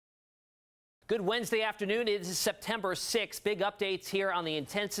Good Wednesday afternoon. It is September 6th. Big updates here on the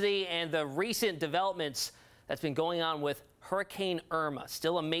intensity and the recent developments that's been going on with Hurricane Irma.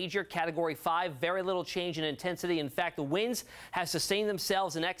 Still a major Category 5, very little change in intensity. In fact, the winds have sustained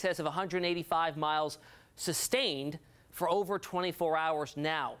themselves in excess of 185 miles sustained for over 24 hours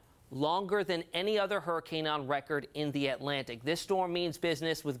now, longer than any other hurricane on record in the Atlantic. This storm means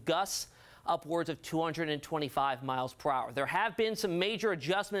business with gusts upwards of 225 miles per hour. There have been some major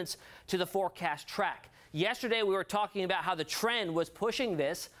adjustments to the forecast track. Yesterday, we were talking about how the trend was pushing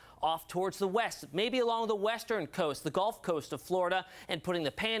this off towards the west, maybe along the western coast, the Gulf Coast of Florida, and putting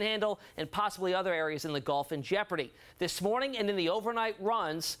the Panhandle and possibly other areas in the Gulf in jeopardy. This morning and in the overnight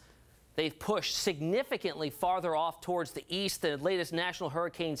runs, they've pushed significantly farther off towards the east. The latest National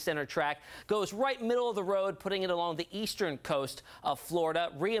Hurricane Center track goes right middle of the road, putting it along the eastern coast of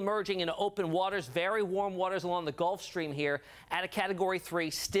Florida, re-emerging into open waters, very warm waters along the Gulf Stream here at a Category 3,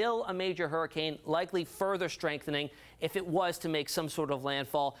 still a major hurricane, likely further strengthening if it was to make some sort of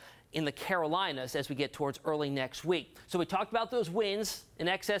landfall in the Carolinas as we get towards early next week. So we talked about those winds in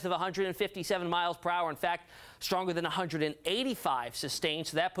excess of 157 miles per hour. In fact, stronger than 185 sustained.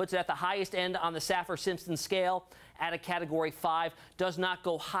 So that puts it at the highest end on the Saffir-Simpson scale at a Category 5. Does not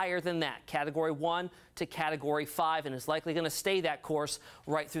go higher than that. Category 1 to Category 5, and is likely going to stay that course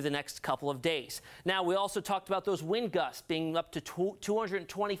right through the next couple of days. Now, we also talked about those wind gusts being up to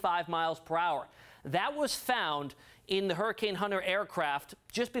 225 miles per hour. That was found in the Hurricane Hunter aircraft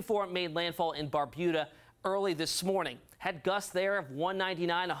just before it made landfall in Barbuda early this morning. Had gusts there of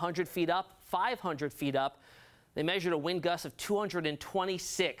 199, 100 feet up, 500 feet up. They measured a wind gust of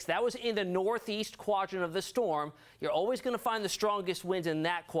 226. That was in the northeast quadrant of the storm. You're always going to find the strongest winds in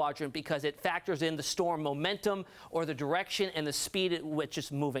that quadrant because it factors in the storm momentum or the direction and the speed at which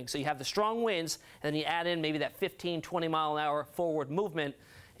it's moving. So you have the strong winds, and then you add in maybe that 15, 20 mile an hour forward movement,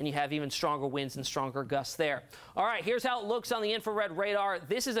 and you have even stronger winds and stronger gusts there. All right, here's how it looks on the infrared radar.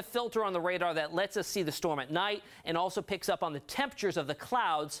 This is a filter on the radar that lets us see the storm at night and also picks up on the temperatures of the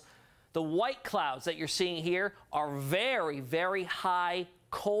clouds. The white clouds that you're seeing here are very, very high,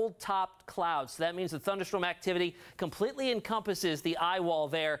 cold-topped clouds. So that means the thunderstorm activity completely encompasses the eye wall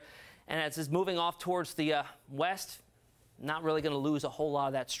there. And as it's moving off towards the west, not really going to lose a whole lot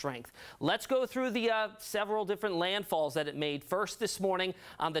of that strength. Let's go through the several different landfalls that it made. First this morning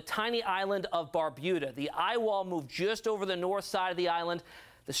on the tiny island of Barbuda. The eye wall moved just over the north side of the island.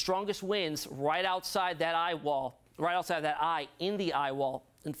 The strongest winds right outside that eye wall, right outside that eye in the eye wall.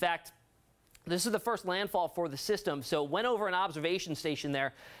 In fact, this is the first landfall for the system. So it went over an observation station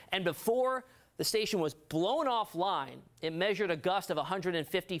there, and before the station was blown offline, it measured a gust of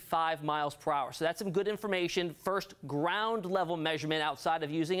 155 miles per hour. So that's some good information. First ground level measurement outside of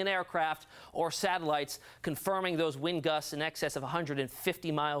using an aircraft or satellites, confirming those wind gusts in excess of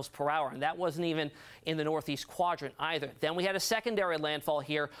 150 miles per hour. And that wasn't even in the northeast quadrant either. Then we had a secondary landfall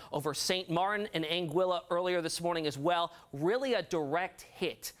here over St. Martin and Anguilla earlier this morning as well. Really a direct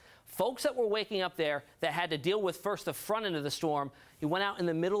hit. Folks that were waking up there that had to deal with first the front end of the storm, you went out in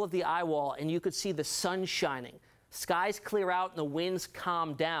the middle of the eye wall and you could see the sun shining. Skies clear out and the winds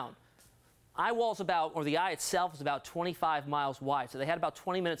calm down. Eye wall's about, or the eye itself is about 25 miles wide. So they had about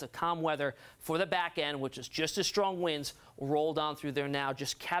 20 minutes of calm weather for the back end, which is just as strong winds rolled on through there now,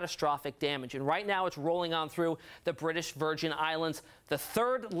 just catastrophic damage. And right now it's rolling on through the British Virgin Islands, the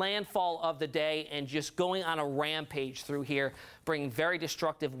third landfall of the day, and just going on a rampage through here, bringing very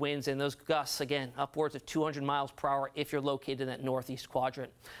destructive winds, and those gusts, again, upwards of 200 miles per hour if you're located in that northeast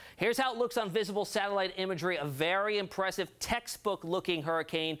quadrant. Here's how it looks on visible satellite imagery, a very impressive textbook-looking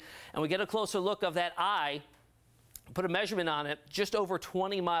hurricane. And we get a closer look of that eye, put a measurement on it, just over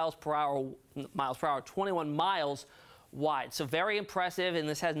 20 miles per hour, 21 miles wide. So very impressive, and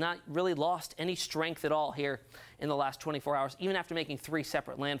this has not really lost any strength at all here in the last 24 hours, even after making 3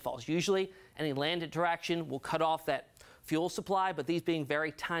 separate landfalls. Usually, any land interaction will cut off that fuel supply, but these being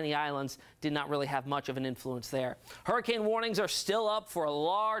very tiny islands did not really have much of an influence there. Hurricane warnings are still up for a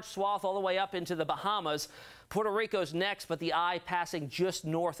large swath all the way up into the Bahamas. Puerto Rico's next, but the eye passing just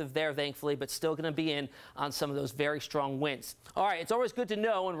north of there, thankfully, but still going to be in on some of those very strong winds. All right, it's always good to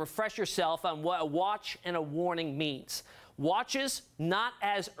know and refresh yourself on what a watch and a warning means. Watches, not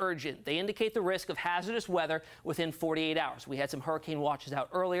as urgent. They indicate the risk of hazardous weather within 48 hours. We had some hurricane watches out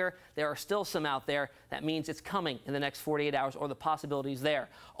earlier. There are still some out there. That means it's coming in the next 48 hours, or the possibility is there.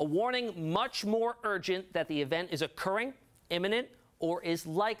 A warning, much more urgent, that the event is occurring, imminent, or is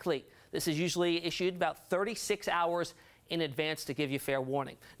likely. This is usually issued about 36 hours in advance to give you fair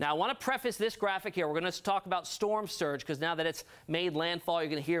warning. Now, I want to preface this graphic here. We're going to talk about storm surge, because now that it's made landfall,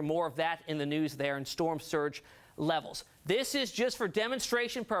 you're going to hear more of that in the news there, and storm surge levels. This is just for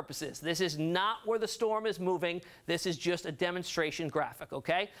demonstration purposes. This is not where the storm is moving. This is just a demonstration graphic,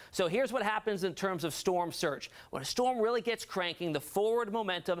 okay? So here's what happens in terms of storm surge. When a storm really gets cranking, the forward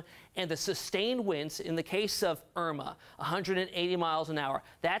momentum and the sustained winds, in the case of Irma, 180 miles an hour,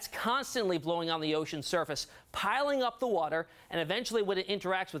 that's constantly blowing on the ocean surface, piling up the water, and eventually when it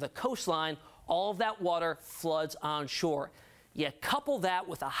interacts with a coastline, all of that water floods on shore. You couple that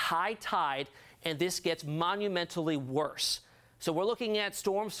with a high tide, and this gets monumentally worse. So we're looking at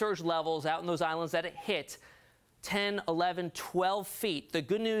storm surge levels out in those islands that it hit 10, 11, 12 feet. The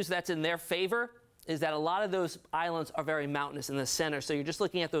good news that's in their favor is that a lot of those islands are very mountainous in the center. So you're just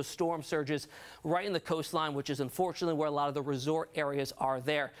looking at those storm surges right in the coastline, which is unfortunately where a lot of the resort areas are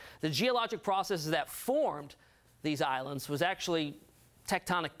there. The geologic processes that formed these islands was actually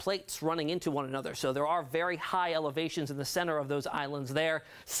tectonic plates running into one another. So there are very high elevations in the center of those islands there.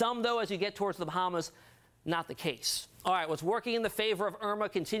 Some, though, as you get towards the Bahamas, not the case. All right, what's working in the favor of Irma,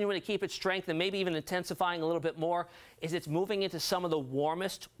 continuing to keep its strength and maybe even intensifying a little bit more, is it's moving into some of the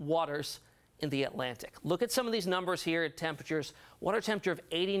warmest waters in the Atlantic. Look at some of these numbers here at temperatures. Water temperature of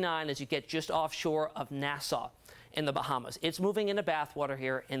 89 as you get just offshore of Nassau in the Bahamas. It's moving into bathwater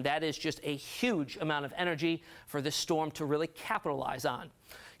here, and that is just a huge amount of energy for this storm to really capitalize on.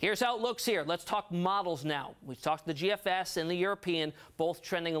 Here's how it looks here. Let's talk models now. We've talked the GFS and the European, both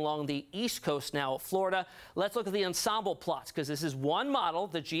trending along the east coast now of Florida. Let's look at the ensemble plots, because this is one model,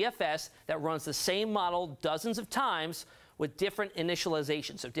 the GFS, that runs the same model dozens of times with different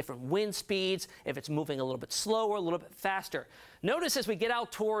initializations, so different wind speeds, if it's moving a little bit slower, a little bit faster. Notice as we get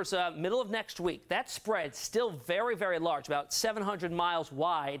out towards middle of next week, that spread's still very, very large, about 700 miles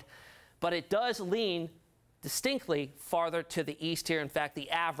wide, but it does lean distinctly farther to the east here. In fact,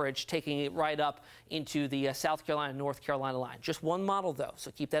 the average taking it right up into the South Carolina, North Carolina line. Just one model, though, so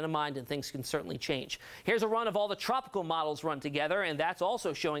keep that in mind, and things can certainly change. Here's a run of all the tropical models run together, and that's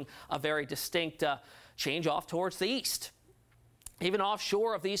also showing a very distinct change off towards the east. Even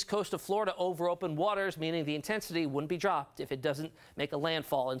offshore of the east coast of Florida over open waters, meaning the intensity wouldn't be dropped if it doesn't make a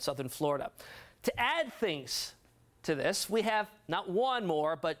landfall in southern Florida. To add things to this, we have not one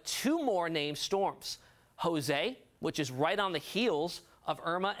more, but two more named storms. Jose, which is right on the heels of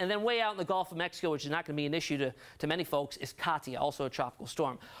Irma, and then way out in the Gulf of Mexico, which is not going to be an issue to many folks, is Katia, also a tropical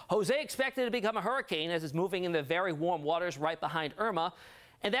storm. Jose expected to become a hurricane as it's moving in the very warm waters right behind Irma.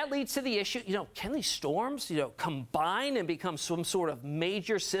 And that leads to the issue, can these storms, combine and become some sort of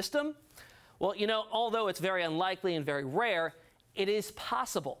major system? Well, although it's very unlikely and very rare, it is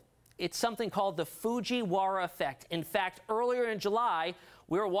possible. It's something called the Fujiwhara Effect. In fact, earlier in July,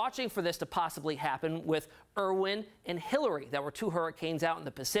 we were watching for this to possibly happen with Irwin and Hillary. That were two hurricanes out in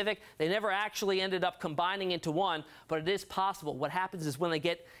the Pacific. They never actually ended up combining into one, but it is possible. What happens is when they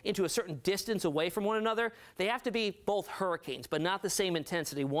get into a certain distance away from one another, they have to be both hurricanes, but not the same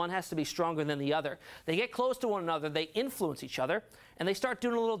intensity. One has to be stronger than the other. They get close to one another, they influence each other, and they start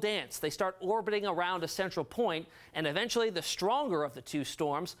doing a little dance. They start orbiting around a central point, and eventually the stronger of the two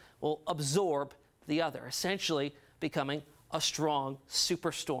storms will absorb the other, essentially becoming a strong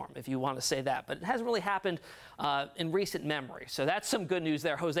superstorm, if you want to say that. But it hasn't really happened in recent memory. So that's some good news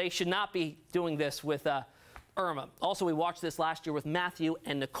there. Jose should not be doing this with Irma. Also, we watched this last year with Matthew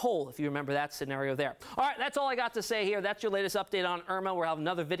and Nicole, if you remember that scenario there. All right, that's all I got to say here. That's your latest update on Irma. We'll have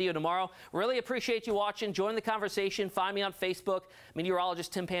another video tomorrow. Really appreciate you watching. Join the conversation. Find me on Facebook.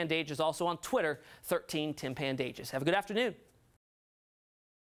 Meteorologist Tim Pandajis, also on Twitter, 13 Tim Pandajis. Have a good afternoon.